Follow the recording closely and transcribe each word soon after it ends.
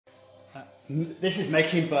This is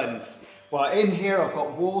making buns. Well, in here I've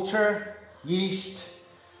got water, yeast,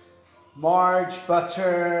 marge,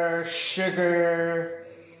 butter, sugar,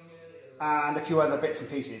 and a few other bits and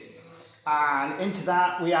pieces. And into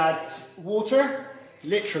that we add water,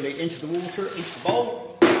 literally into the water, into the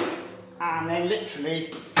bowl, and then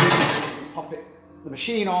literally pop the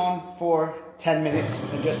machine on for 10 minutes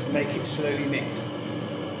and just make it slowly mix.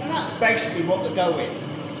 And that's basically what the dough is.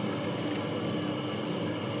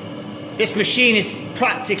 This machine is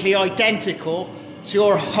practically identical to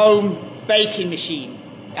your home baking machine.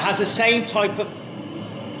 It has the same type of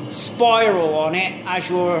spiral on it as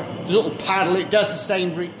your little paddle. It does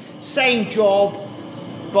the same job,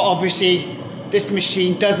 but obviously this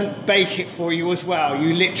machine doesn't bake it for you as well.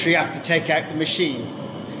 You literally have to take out the machine.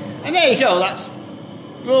 And there you go.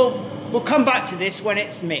 We'll come back to this when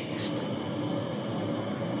it's mixed.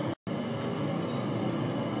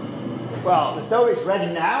 Well, the dough is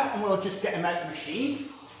ready now, and we'll just get them out of the machine.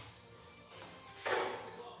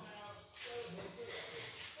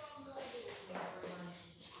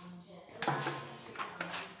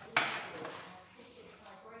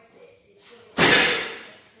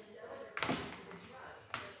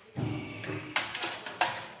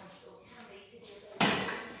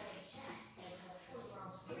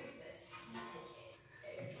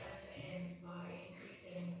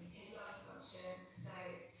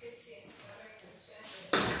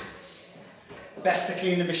 Best to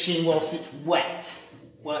clean the machine whilst it's wet,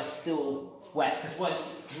 while it's still wet, because once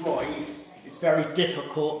it dries, it's very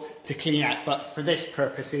difficult to clean out. But for this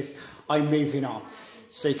purposes, I'm moving on,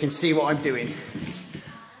 so you can see what I'm doing.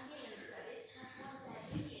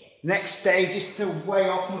 Next stage is to weigh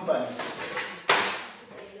off my buns.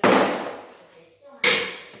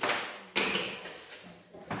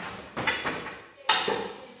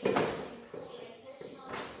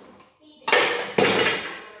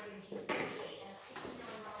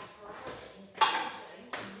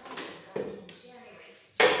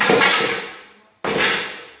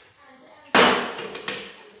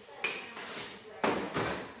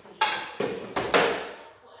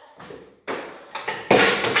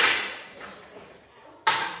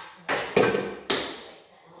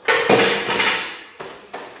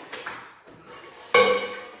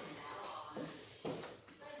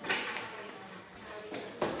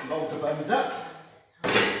 Fold the buns up.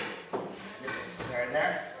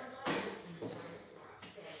 There.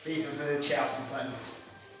 These are the Chelsea buns,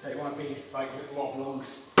 so they won't be like little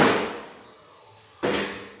oblongs.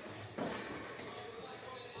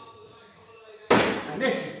 And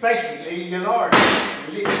this is basically your lard.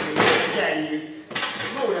 Literally, again, you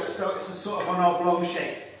roll it so it's a sort of an oblong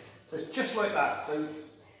shape. So it's just like that. So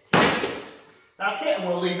that's it, and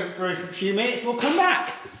we'll leave it for a few minutes and we'll come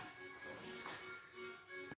back.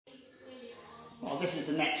 Well, this is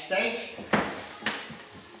the next stage.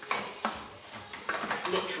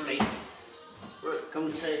 Literally, we're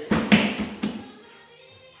going to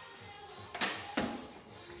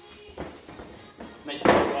make it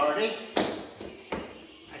lardy,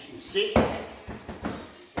 as you can see.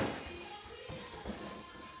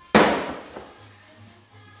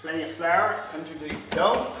 Plenty of flour under the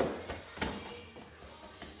dough.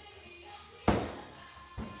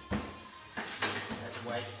 That's the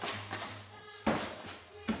way.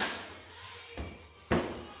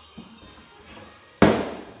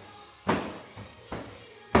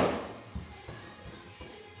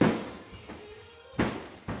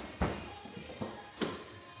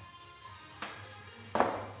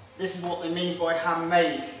 This is what they mean by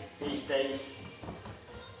handmade these days.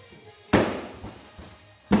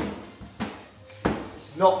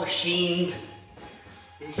 It's not machined.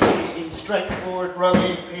 It's using straightforward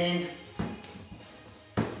rolling pin.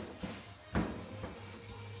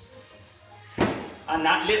 And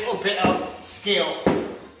that little bit of skill.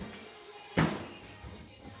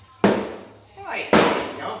 Right,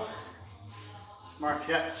 there we go. Mark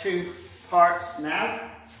that 2 parts now.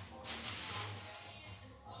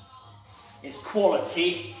 It's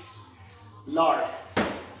quality lard.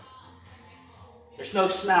 There's no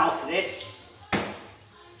smell to this.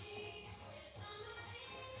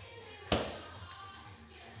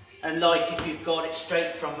 Unlike if you've got it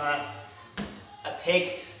straight from a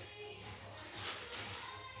pig.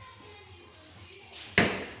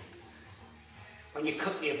 When you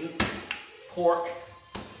cook your pork,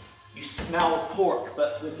 you smell pork,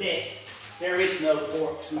 but with this, there is no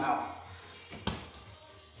pork smell.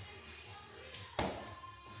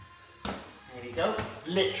 There you go,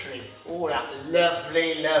 literally all that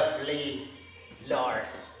lovely, lovely lard.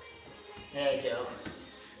 There you go.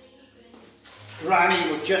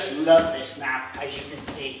 Granny would just love this now, as you can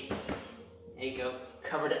see. There you go,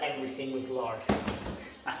 covered everything with lard.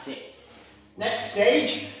 That's it. Next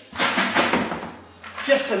stage,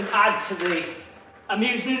 just to add to the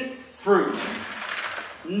amusement, fruit.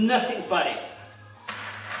 Nothing but it.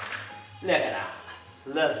 Look at that.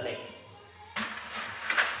 Lovely.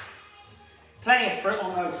 Plenty of fruit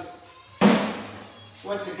on those.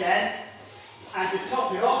 Once again, and to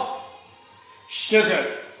top it off,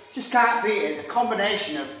 sugar. Just can't beat it. The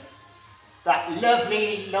combination of that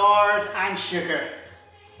lovely lard and sugar.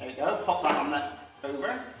 There we go. Pop that on that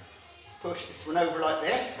over. Push this one over like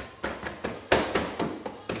this.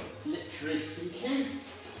 Literally speaking.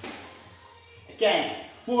 Again,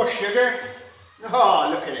 more sugar. Oh,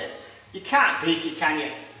 look at it. You can't beat it, can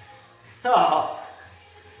you? Oh.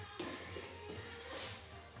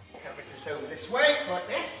 Cover this over this way, like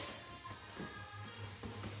this.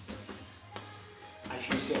 As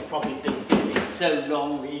you see, I've probably been doing this so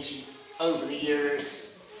long, over the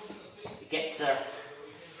years, you get to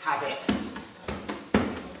habit.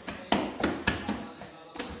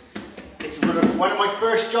 This was one of my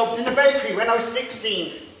first jobs in the bakery when I was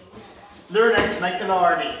 16. Learn how to make the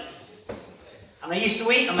lardy. And I used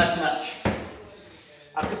to eat them as much.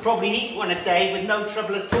 I could probably eat one a day with no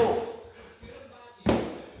trouble at all. There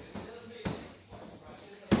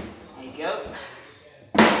you go.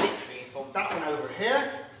 Literally fold that one over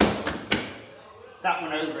here. That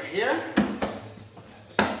one over here.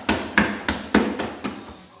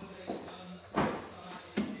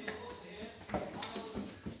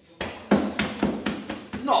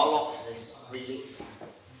 Not a lot to this, really.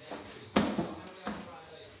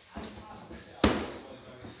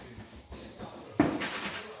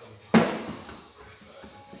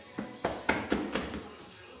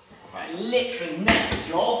 Right, literally next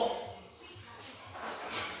job.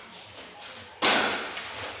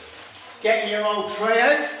 Getting your old tray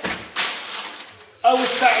out.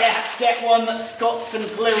 Always better to get one that's got some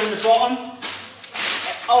glue in the bottom.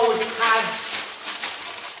 It always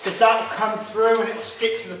has, because that will come through and it will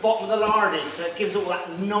stick to the bottom of the lardy, so it gives all that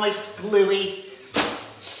nice gluey,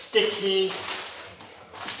 sticky,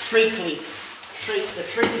 treacly, the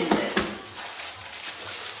treacly bit.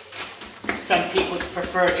 Some people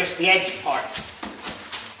prefer just the edge parts.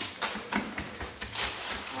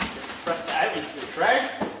 I'll just press that out into the tray.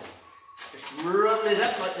 Just roll it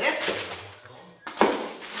up like this.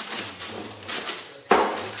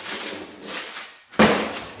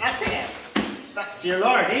 That's it. That's your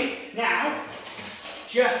lardy. Now,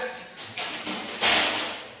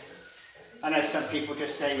 I know some people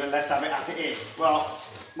just say, well, let's have it as it is. Well,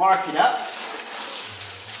 mark it up.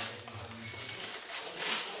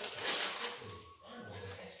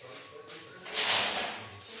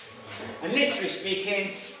 And literally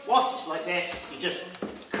speaking, whilst it's like this, you just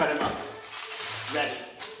cut them up. Ready.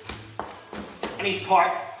 Any part,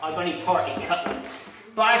 I've only partly cut them.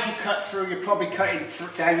 But as you cut through, you're probably cutting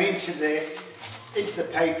down into this, into the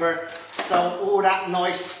paper, so all that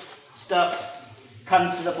nice stuff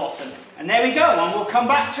comes to the bottom. And there we go, and we'll come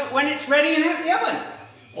back to it when it's ready and out the oven.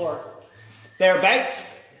 Or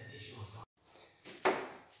thereabouts.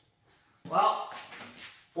 Well,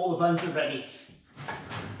 all the buns are ready.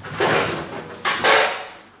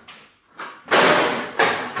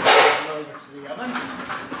 Over to the oven.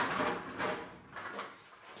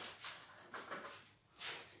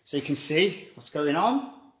 So you can see what's going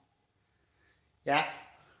on. Yeah.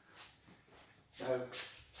 So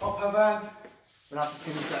top oven, we'll have the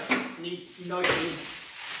things that need nicely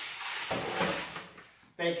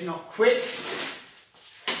baking off quick.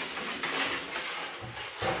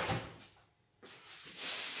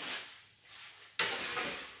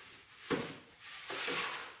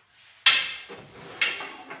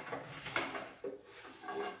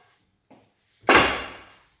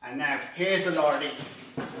 And now here's a lardy.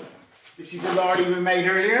 This is a lardy we made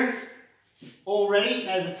earlier. All ready.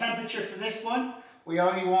 Now the temperature for this one, we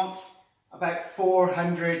only want about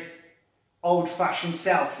 400 old-fashioned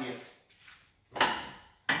Celsius. And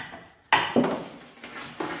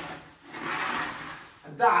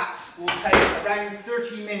that will take around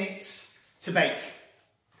 30 minutes to bake.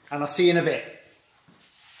 And I'll see you in a bit.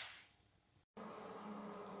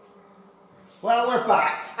 Well, we're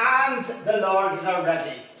back and the lards are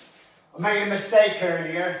ready. I made a mistake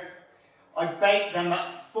earlier. I baked them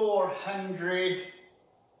at 400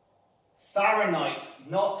 Fahrenheit,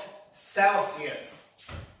 not Celsius,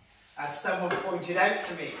 as someone pointed out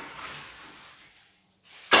to me.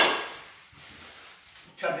 The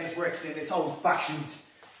trouble is, working in this old-fashioned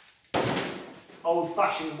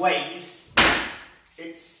ways,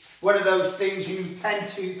 it's one of those things you tend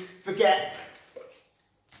to forget.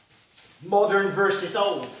 Modern versus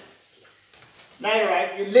old. Now you're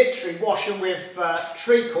out, you literally wash them with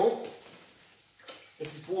treacle.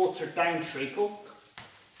 This is watered down treacle.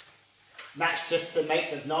 And that's just to make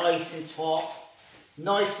them nice and taut,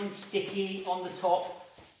 nice and sticky on the top.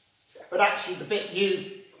 But actually the bit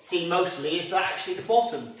you see mostly is that actually the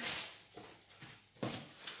bottom.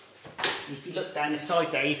 If you look down the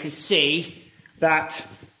side there, you can see that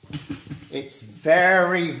it's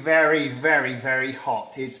very, very, very, very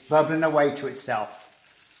hot. It's bubbling away to itself.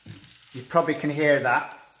 You probably can hear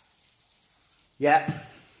that. Yeah.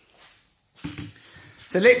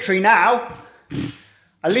 So literally now,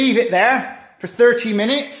 I leave it there for 30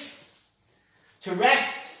 minutes to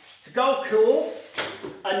rest, to go cool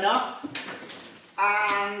enough,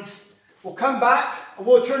 and we'll come back and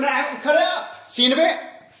we'll turn it out and cut it up. See you in a bit.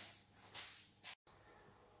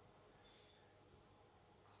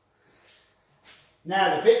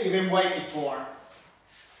 Now the bit you've been waiting for.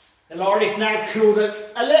 The lard is now cooled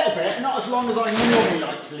a little bit, not as long as I normally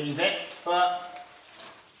like to leave it, but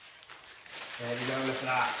there we go, look at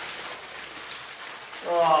that.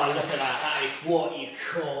 Oh, look at that, that is what you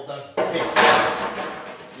call the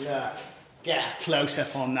business. Look, get a close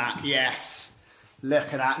up on that, yes.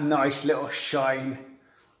 Look at that nice little shine.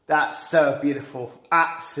 That's so beautiful,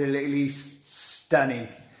 absolutely stunning.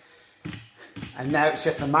 And now it's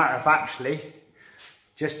just a matter of actually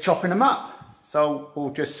just chopping them up. So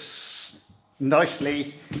we'll just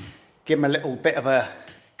nicely give them a little bit of a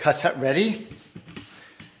cut up ready.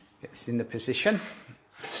 Get this in the position.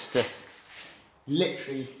 Just to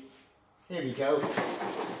literally, here we go.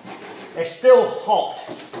 They're still hot.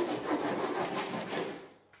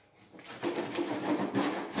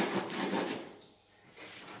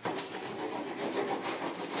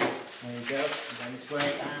 There you go, down this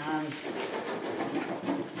way and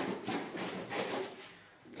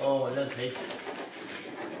oh, lovely.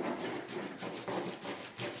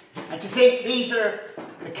 And to think these are,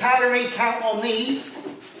 the calorie count on these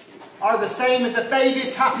are the same as a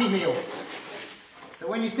baby's Happy Meal. So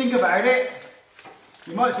when you think about it,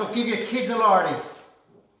 you might as well give your kids a lardy.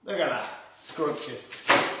 Look at that, scrumptious.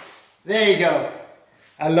 There you go,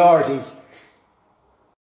 a lardy.